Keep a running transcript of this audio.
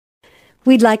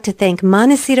We'd like to thank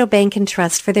Montecito Bank and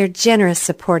Trust for their generous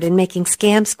support in making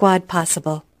Scam Squad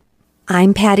possible.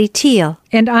 I'm Patty Teal.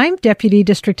 And I'm Deputy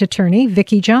District Attorney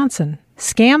Vicki Johnson.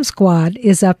 Scam Squad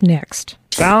is up next.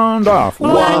 Sound off.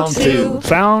 1, 2.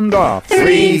 Sound off.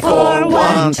 3, 4.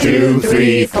 1, 2,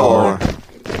 3, 4.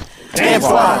 Scam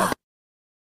Squad.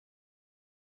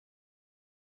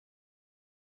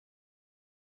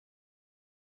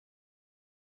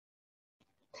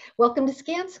 Welcome to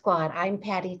Scam Squad. I'm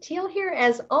Patty Teal here,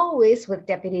 as always, with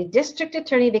Deputy District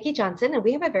Attorney Vicki Johnson, and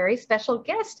we have a very special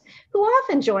guest who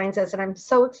often joins us, and I'm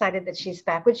so excited that she's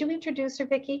back. Would you introduce her,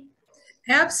 Vicki?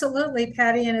 Absolutely,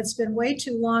 Patty, and it's been way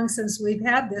too long since we've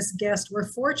had this guest. We're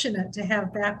fortunate to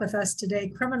have back with us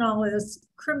today criminologist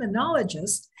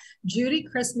Judy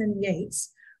Christman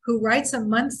Yates, who writes a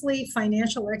monthly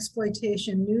financial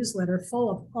exploitation newsletter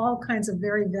full of all kinds of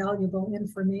very valuable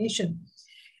information.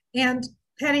 And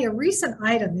Patty, a recent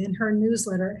item in her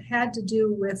newsletter had to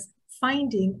do with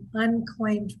finding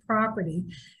unclaimed property.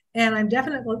 And I'm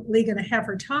definitely going to have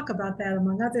her talk about that,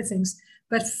 among other things.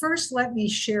 But first, let me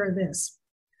share this.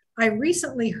 I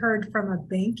recently heard from a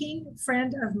banking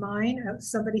friend of mine,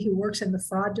 somebody who works in the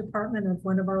fraud department of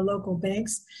one of our local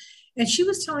banks. And she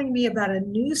was telling me about a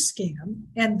new scam,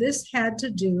 and this had to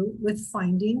do with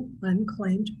finding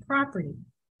unclaimed property.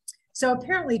 So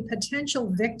apparently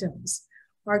potential victims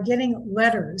are getting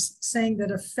letters saying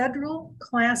that a federal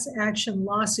class action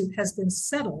lawsuit has been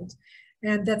settled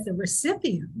and that the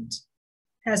recipient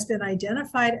has been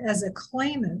identified as a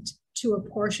claimant to a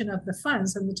portion of the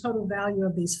funds, and the total value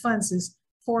of these funds is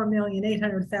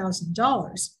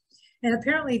 $4,800,000. And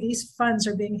apparently these funds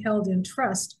are being held in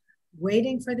trust,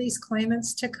 waiting for these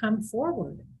claimants to come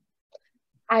forward.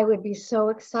 I would be so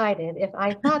excited if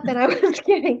I thought that I was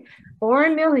getting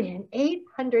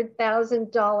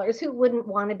 $4,800,000. Who wouldn't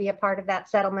want to be a part of that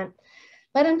settlement?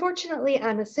 But unfortunately,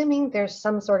 I'm assuming there's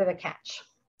some sort of a catch.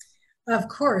 Of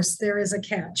course, there is a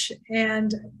catch.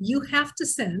 And you have to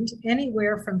send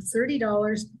anywhere from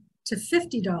 $30 to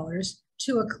 $50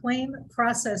 to a claim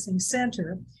processing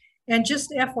center. And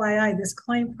just FYI, this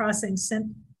claim processing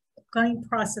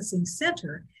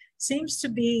center seems to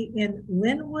be in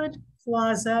Linwood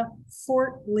Plaza,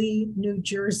 Fort Lee, New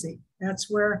Jersey. That's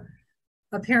where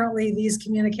apparently these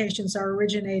communications are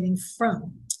originating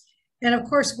from. And of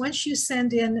course, once you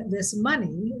send in this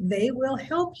money, they will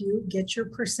help you get your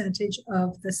percentage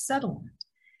of the settlement.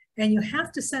 And you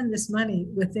have to send this money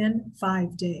within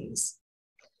 5 days.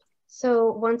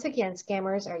 So once again,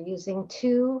 scammers are using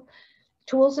two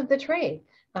tools of the trade.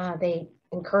 They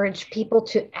encourage people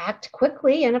to act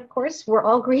quickly. And of course, we're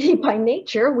all greedy by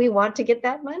nature. We want to get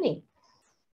that money.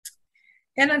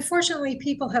 And unfortunately,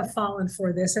 people have fallen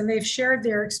for this, and they've shared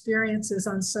their experiences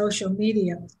on social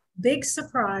media. Big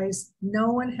surprise,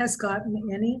 no one has gotten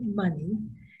any money,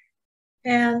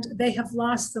 and they have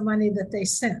lost the money that they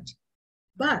sent.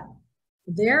 But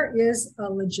there is a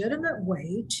legitimate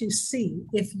way to see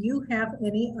if you have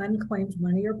any unclaimed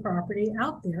money or property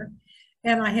out there.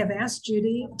 And I have asked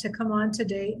Judy to come on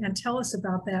today and tell us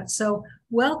about that. So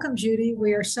welcome, Judy.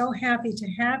 We are so happy to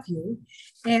have you.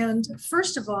 And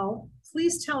first of all,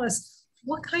 please tell us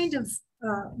what kind of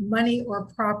money or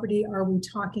property are we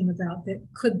talking about that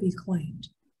could be claimed?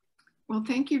 Well,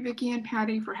 thank you, Vicki and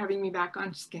Patty, for having me back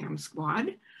on Scam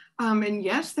Squad. And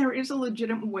yes, there is a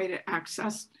legitimate way to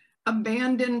access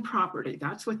abandoned property.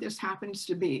 That's what this happens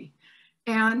to be.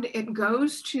 And it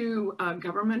goes to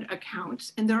government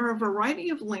accounts, and there are a variety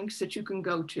of links that you can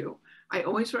go to. I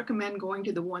always recommend going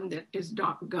to the one that is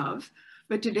 .gov,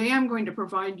 but today I'm going to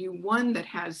provide you one that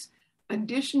has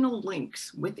additional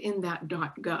links within that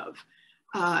 .gov.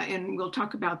 And we'll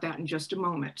talk about that in just a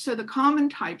moment. So the common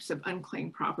types of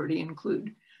unclaimed property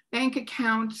include bank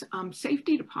accounts,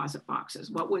 safety deposit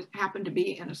boxes, what would happen to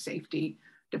be in a safety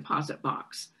deposit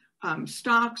box,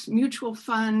 stocks, mutual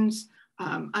funds,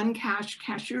 uncashed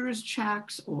cashier's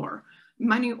checks or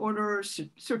money orders,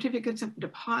 certificates of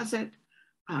deposit,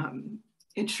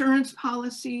 insurance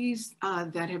policies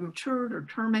that have matured or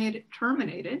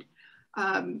terminated,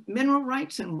 mineral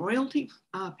rights and royalty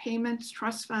payments,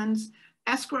 trust funds,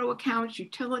 escrow accounts,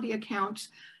 utility accounts,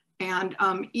 and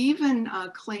even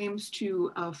claims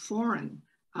to foreign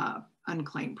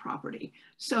unclaimed property.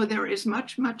 So there is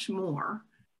much, much more.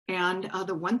 And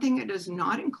the one thing it does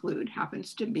not include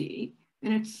happens to be,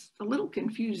 and it's a little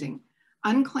confusing,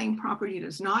 unclaimed property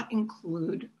does not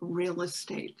include real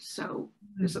estate. So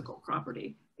physical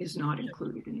property is not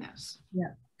included in this.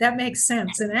 Yeah, that makes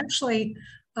sense. And actually,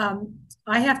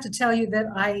 I have to tell you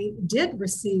that I did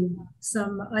receive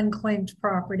some unclaimed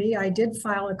property. I did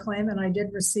file a claim and I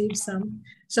did receive some.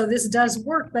 So this does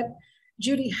work. But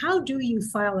Judy, how do you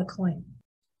file a claim?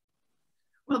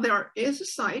 Well, there is a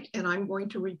site, and I'm going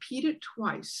to repeat it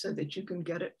twice so that you can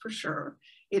get it for sure.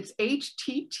 It's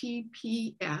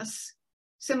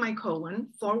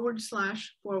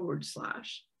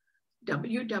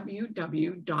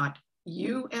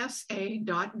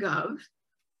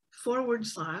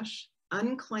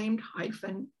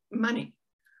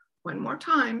One more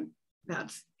time,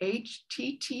 that's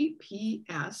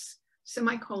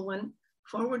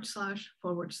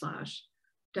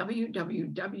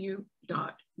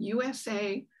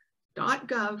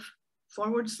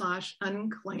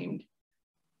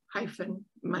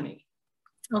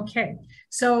Okay,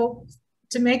 so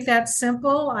to make that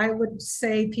simple, I would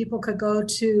say people could go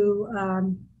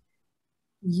to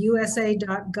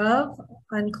usa.gov,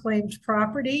 unclaimed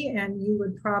property, and it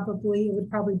would probably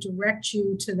direct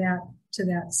you to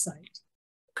that site.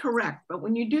 Correct, but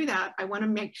when you do that, I want to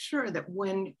make sure that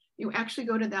when you actually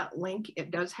go to that link,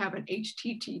 it does have an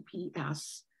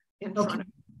HTTPS in front of it.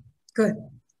 Good,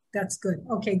 that's good.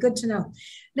 Okay, good to know.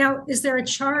 Now, is there a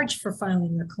charge for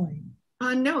filing a claim?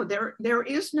 No, there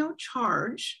is no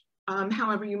charge.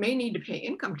 However, you may need to pay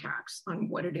income tax on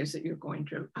what it is that you're going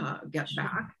to get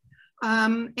back.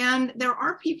 And there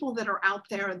are people that are out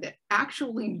there that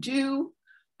actually do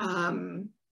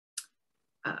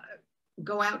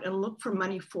go out and look for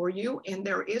money for you. And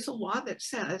there is a law that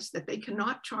says that they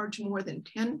cannot charge more than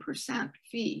 10%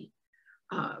 fee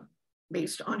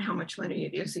based on how much money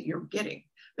it is that you're getting.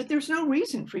 But there's no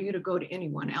reason for you to go to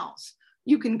anyone else.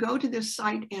 You can go to this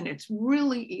site, and it's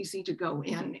really easy to go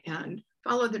in and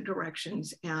follow the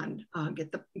directions and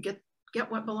get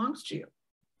what belongs to you.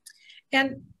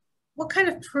 And what kind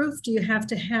of proof do you have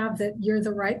to have that you're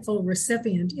the rightful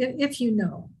recipient, if you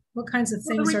know? What kinds of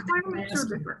things the are requirements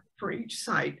are different for each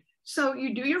site. So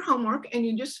you do your homework and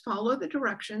you just follow the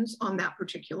directions on that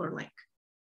particular link.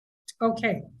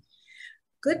 Okay,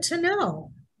 good to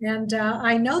know. And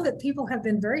I know that people have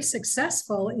been very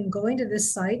successful in going to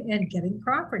this site and getting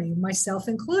property, myself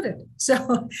included.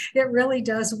 So it really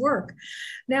does work.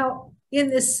 Now, in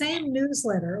this same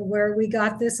newsletter where we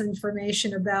got this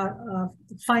information about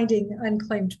finding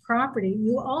unclaimed property,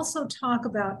 you also talk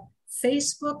about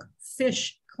Facebook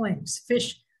phish claims,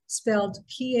 phish spelled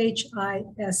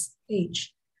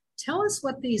P-H-I-S-H. Tell us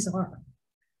what these are.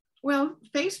 Well,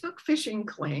 Facebook phishing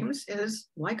claims is,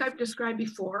 like I've described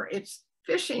before, it's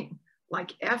phishing,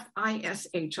 like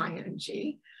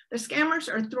F-I-S-H-I-N-G. The scammers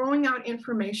are throwing out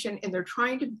information and they're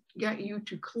trying to get you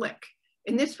to click.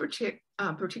 In this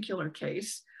particular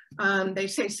case, they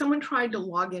say someone tried to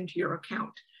log into your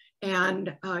account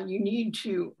and you need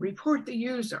to report the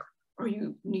user or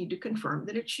you need to confirm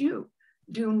that it's you.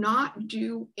 Do not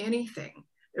do anything.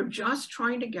 They're just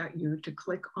trying to get you to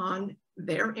click on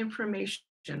their information,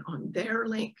 on their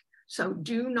link. So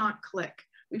do not click.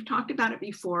 We've talked about it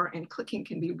before, and clicking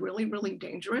can be really, really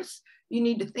dangerous. You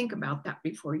need to think about that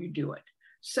before you do it.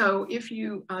 So if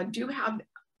you do have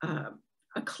a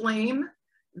claim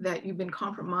that you've been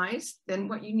compromised, then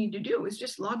what you need to do is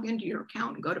just log into your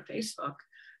account and go to Facebook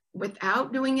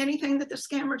without doing anything that the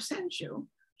scammer sends you.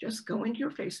 Just go into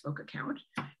your Facebook account,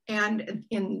 and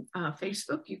in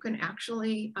Facebook, you can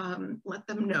actually let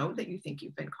them know that you think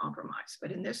you've been compromised.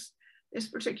 But in this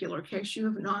particular case, you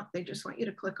have not. They just want you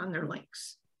to click on their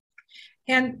links.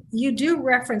 And you do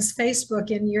reference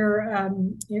Facebook in your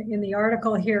in the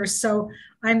article here, so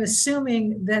I'm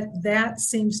assuming that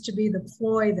seems to be the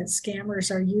ploy that scammers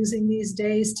are using these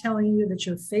days, telling you that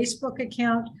your Facebook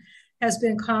account has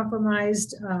been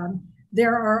compromised.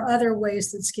 There are other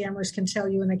ways that scammers can tell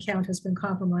you an account has been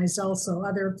compromised also,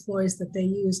 other ploys that they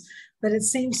use, but it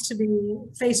seems to be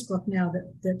Facebook now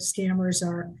that scammers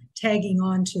are tagging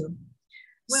onto.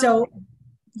 Well, so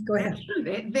go ahead.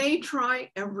 They try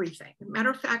everything. Matter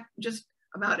of fact, just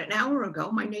about an hour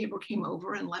ago, my neighbor came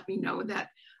over and let me know that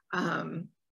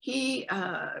he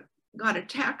got a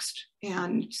text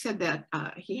and said that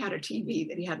he had a TV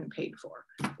that he hadn't paid for.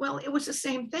 Well, it was the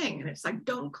same thing. And it's like,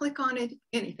 don't click on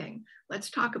anything.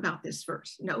 Let's talk about this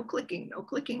first. No clicking, no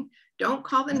clicking. Don't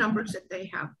call the numbers that they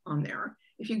have on there.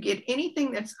 If you get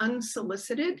anything that's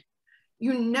unsolicited,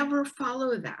 you never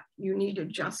follow that. You need to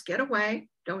just get away.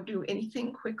 Don't do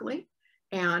anything quickly.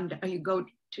 And you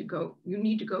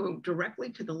need to go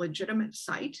directly to the legitimate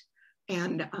site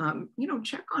and,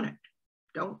 check on it.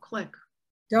 Don't click.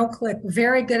 Don't click.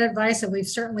 Very good advice. And we've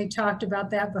certainly talked about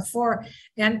that before.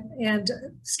 And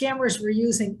scammers were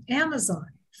using Amazon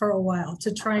for a while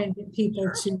to try and get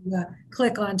people to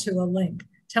click onto a link,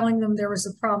 telling them there was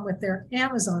a problem with their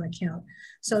Amazon account.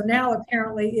 So now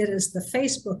apparently it is the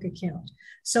Facebook account.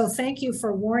 So thank you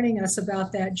for warning us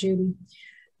about that, Judy.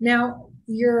 Now,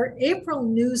 your April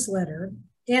newsletter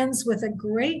ends with a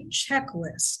great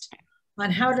checklist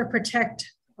on how to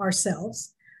protect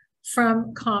ourselves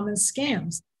from common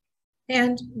scams.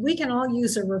 And we can all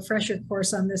use a refresher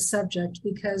course on this subject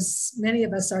because many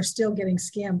of us are still getting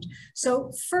scammed.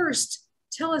 So first,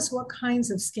 tell us what kinds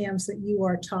of scams that you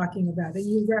are talking about, and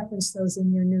you referenced those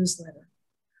in your newsletter.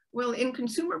 Well, in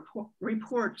Consumer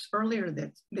Reports earlier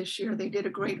this year, they did a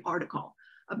great article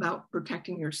about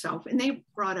protecting yourself, and they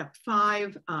brought up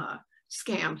 5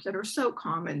 scams that are so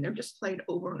common. They're just played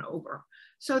over and over.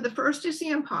 So the first is the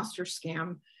imposter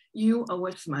scam. You owe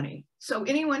us money. So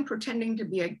anyone pretending to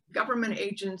be a government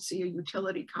agency, a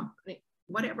utility company,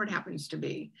 whatever it happens to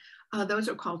be, those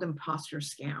are called imposter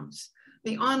scams.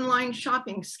 The online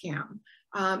shopping scam.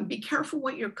 Be careful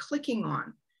what you're clicking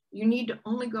on. You need to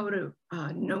only go to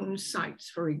known sites,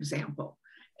 for example.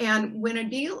 And when a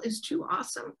deal is too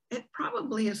awesome, it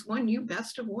probably is one you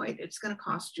best avoid. It's going to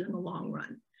cost you in the long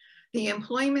run. The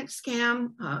employment scam,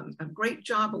 a great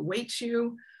job awaits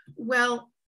you. Well,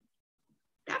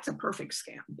 that's a perfect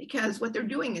scam because what they're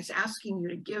doing is asking you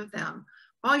to give them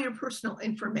all your personal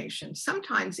information,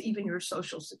 sometimes even your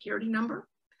social security number.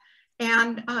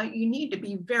 And you need to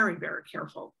be very, very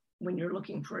careful when you're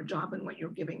looking for a job and what you're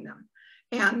giving them.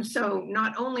 And so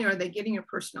not only are they getting your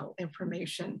personal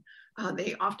information,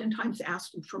 they oftentimes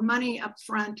ask you for money up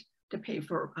front to pay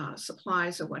for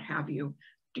supplies or what have you.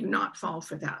 Do not fall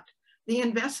for that. The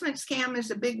investment scam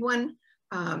is a big one.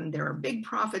 There are big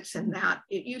profits in that.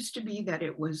 It used to be that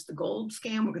it was the gold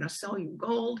scam. We're going to sell you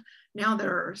gold. Now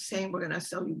they're saying we're going to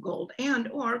sell you gold and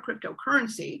or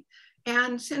cryptocurrency.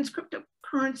 And since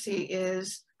cryptocurrency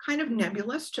is kind of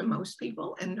nebulous to most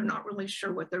people and they're not really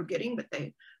sure what they're getting, but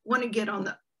they want to get on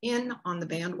the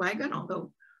bandwagon,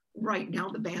 although right now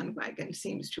the bandwagon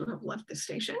seems to have left the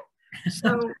station.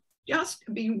 So just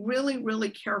be really, really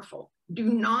careful. Do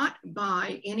not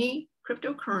buy any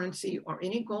cryptocurrency or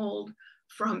any gold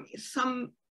from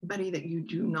somebody that you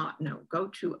do not know. Go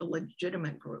to a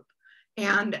legitimate group.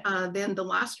 And then the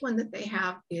last one that they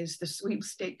have is the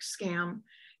sweepstakes scam.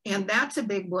 And that's a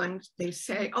big one. They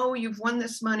say, oh, you've won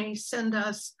this money, send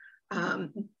us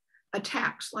a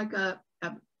tax, like a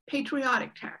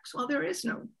patriotic tax. Well, there is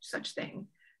no such thing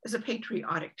as a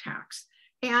patriotic tax.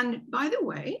 And by the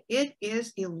way, it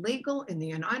is illegal in the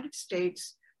United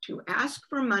States to ask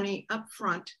for money up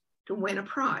front to win a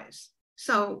prize.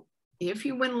 So if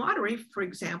you win lottery, for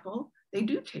example, they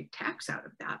do take tax out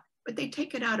of that, but they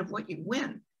take it out of what you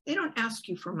win. They don't ask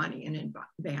you for money in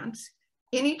advance.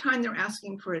 Anytime they're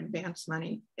asking for advance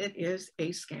money, it is a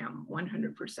scam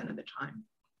 100% of the time.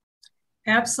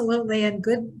 Absolutely, and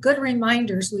good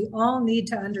reminders. We all need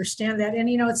to understand that. And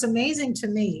you know, it's amazing to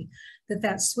me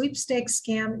that sweepstakes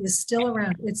scam is still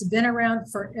around. It's been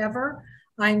around forever.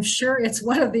 I'm sure it's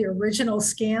one of the original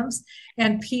scams,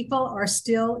 and people are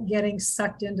still getting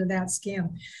sucked into that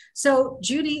scam. So,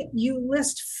 Judy, you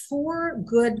list 4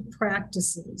 good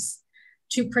practices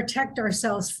to protect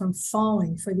ourselves from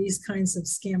falling for these kinds of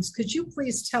scams. Could you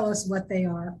please tell us what they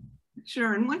are?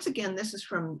 Sure, and once again, this is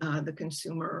from the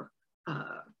Consumer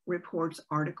Reports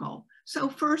article. So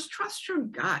first, trust your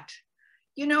gut.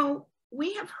 You know,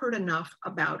 we have heard enough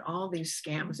about all these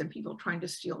scams and people trying to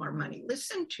steal our money.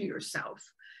 Listen to yourself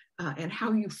and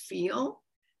how you feel.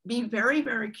 Be very,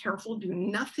 very careful. Do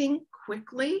nothing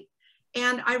quickly.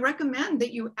 And I recommend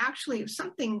that you actually, if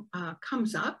something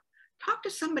comes up, talk to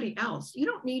somebody else. You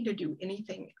don't need to do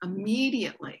anything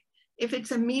immediately. If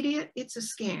it's immediate, it's a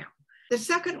scam. The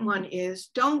second one is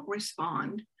don't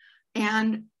respond.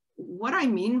 And what I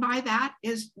mean by that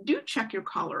is do check your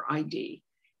caller ID.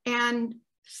 And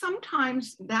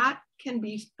sometimes that can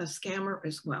be a scammer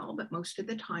as well, but most of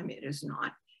the time it is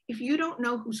not. If you don't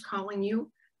know who's calling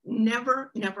you,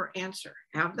 never answer.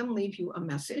 Have them leave you a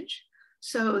message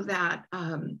so that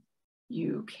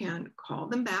you can call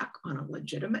them back on a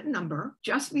legitimate number.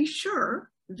 Just be sure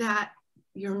that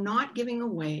you're not giving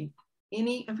away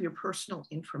any of your personal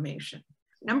information.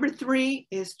 Number 3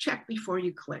 is check before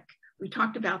you click. We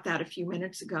talked about that a few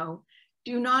minutes ago.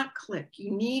 Do not click.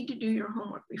 You need to do your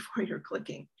homework before you're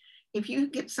clicking. If you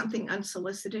get something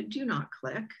unsolicited, do not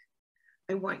click.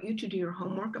 I want you to do your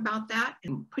homework about that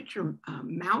and put your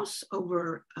mouse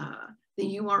over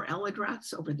the URL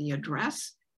address, over the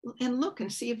address, and look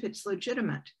and see if it's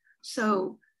legitimate.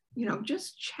 So, you know,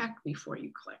 just check before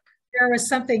you click. There was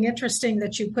something interesting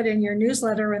that you put in your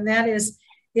newsletter, and that is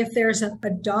if there's a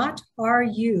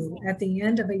 .ru at the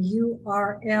end of a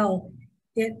URL,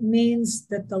 it means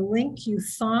that the link you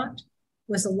thought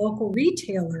was a local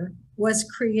retailer was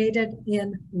created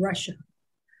in Russia.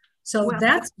 So well,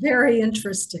 that's very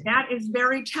interesting. That is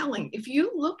very telling. If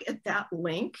you look at that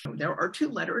link, there are 2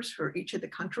 letters for each of the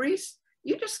countries.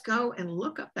 You just go and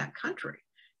look up that country.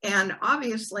 And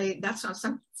obviously that's not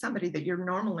somebody that you're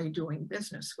normally doing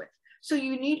business with. So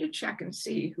you need to check and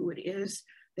see who it is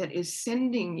that is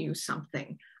sending you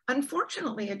something.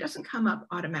 Unfortunately, it doesn't come up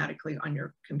automatically on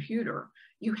your computer.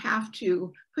 You have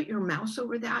to put your mouse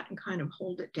over that and kind of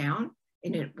hold it down,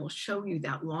 and it will show you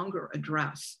that longer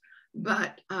address.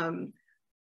 But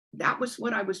that was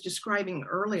what I was describing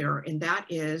earlier, and that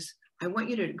is, I want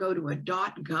you to go to a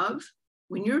 .gov.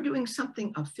 When you're doing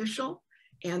something official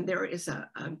and there is a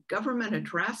government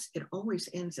address, it always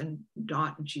ends in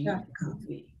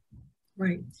 .gov.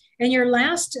 Right. And your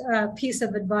last piece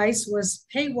of advice was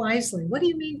pay wisely. What do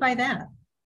you mean by that?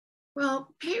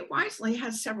 Well, pay wisely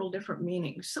has several different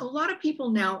meanings. So a lot of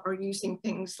people now are using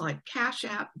things like Cash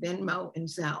App, Venmo, and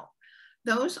Zelle.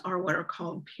 Those are what are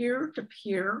called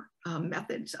peer-to-peer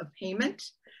methods of payment.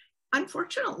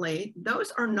 Unfortunately,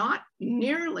 those are not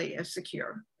nearly as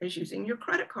secure as using your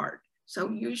credit card. So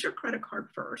use your credit card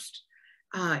first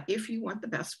if you want the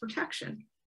best protection,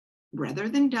 rather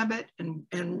than debit and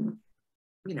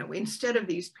you know, instead of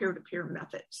these peer-to-peer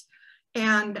methods.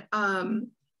 And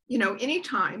you know,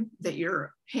 anytime that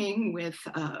you're paying with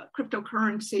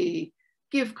cryptocurrency,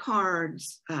 gift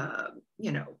cards,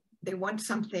 you know, they want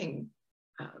something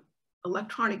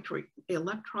electronically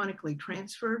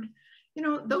transferred, you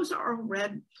know, those are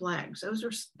red flags. Those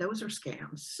are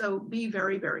scams. So be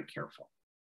very, very careful.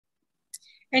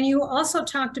 And you also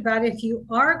talked about if you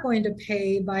are going to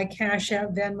pay by Cash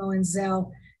App, Venmo, and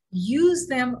Zelle, use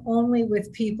them only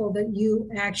with people that you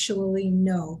actually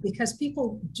know, because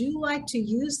people do like to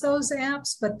use those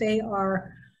apps, but they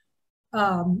are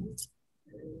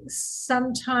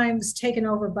sometimes taken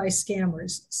over by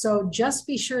scammers. So just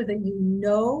be sure that you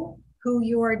know who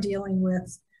you are dealing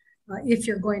with if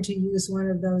you're going to use one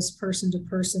of those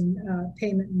person-to-person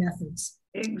payment methods.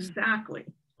 Exactly.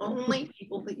 Only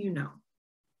people that you know.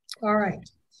 All right.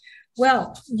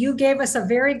 Well, you gave us a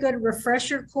very good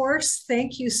refresher course.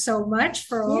 Thank you so much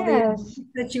for all the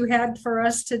that you had for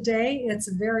us today. It's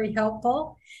very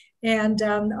helpful. And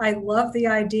I love the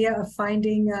idea of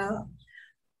finding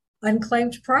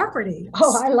unclaimed property.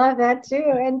 Oh, I love that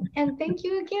too. And thank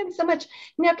you again so much.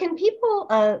 Now, can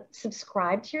people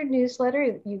subscribe to your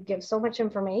newsletter? You give so much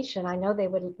information. I know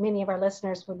many of our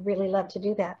listeners would really love to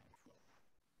do that.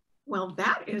 Well,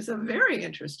 that is a very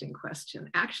interesting question.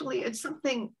 Actually, it's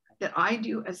something that I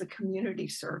do as a community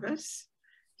service.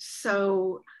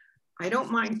 So I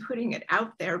don't mind putting it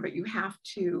out there, but you have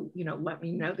to, you know, let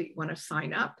me know that you want to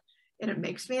sign up. And it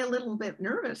makes me a little bit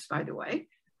nervous, by the way.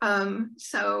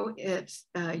 So it's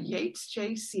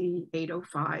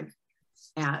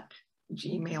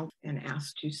yatesjc805@gmail, and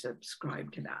ask to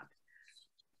subscribe to that.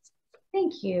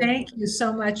 Thank you. Thank you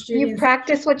so much, Judy. You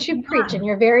practice what you preach, and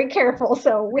you're very careful,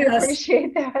 so we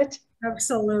appreciate that.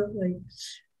 Absolutely.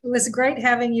 It was great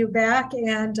having you back,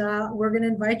 and we're going to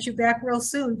invite you back real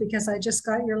soon, because I just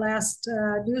got your last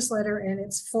newsletter, and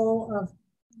it's full of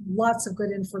lots of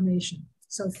good information.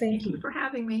 So thank you for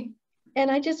having me. And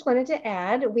I just wanted to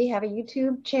add, we have a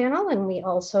YouTube channel, and we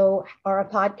also are a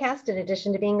podcast in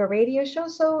addition to being a radio show.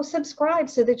 So subscribe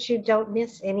so that you don't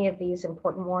miss any of these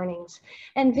important warnings.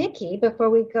 And Vicki, before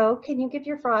we go, can you give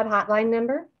your fraud hotline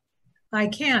number? I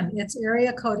can. It's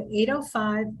area code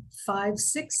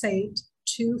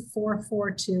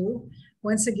 805-568-2442.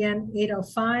 Once again,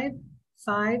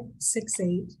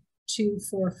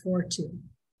 805-568-2442.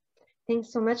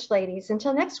 Thanks so much, ladies.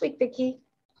 Until next week, Vicki.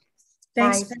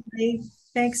 Thanks, Patty.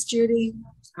 Thanks, Judy.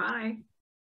 Bye.